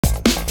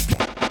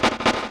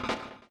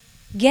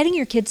Getting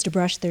your kids to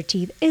brush their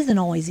teeth isn't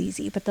always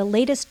easy, but the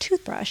latest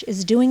toothbrush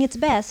is doing its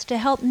best to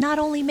help not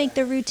only make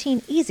the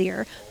routine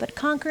easier, but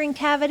conquering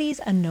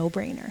cavities a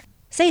no-brainer.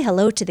 Say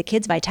hello to the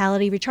Kids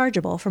Vitality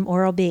Rechargeable from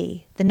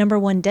Oral-B, the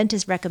 #1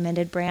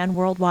 dentist-recommended brand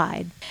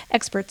worldwide.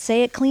 Experts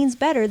say it cleans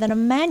better than a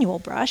manual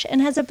brush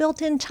and has a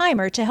built-in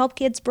timer to help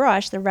kids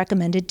brush the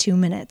recommended 2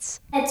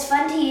 minutes. It's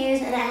fun to use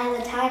and it has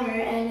a timer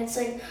and it's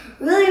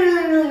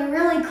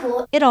really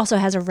cool. It also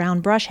has a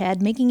round brush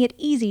head, making it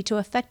easy to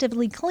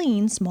effectively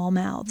clean small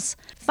mouths.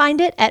 Find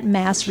it at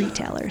mass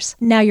retailers.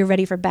 Now you're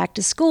ready for back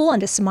to school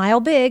and to smile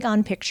big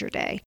on Picture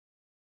Day.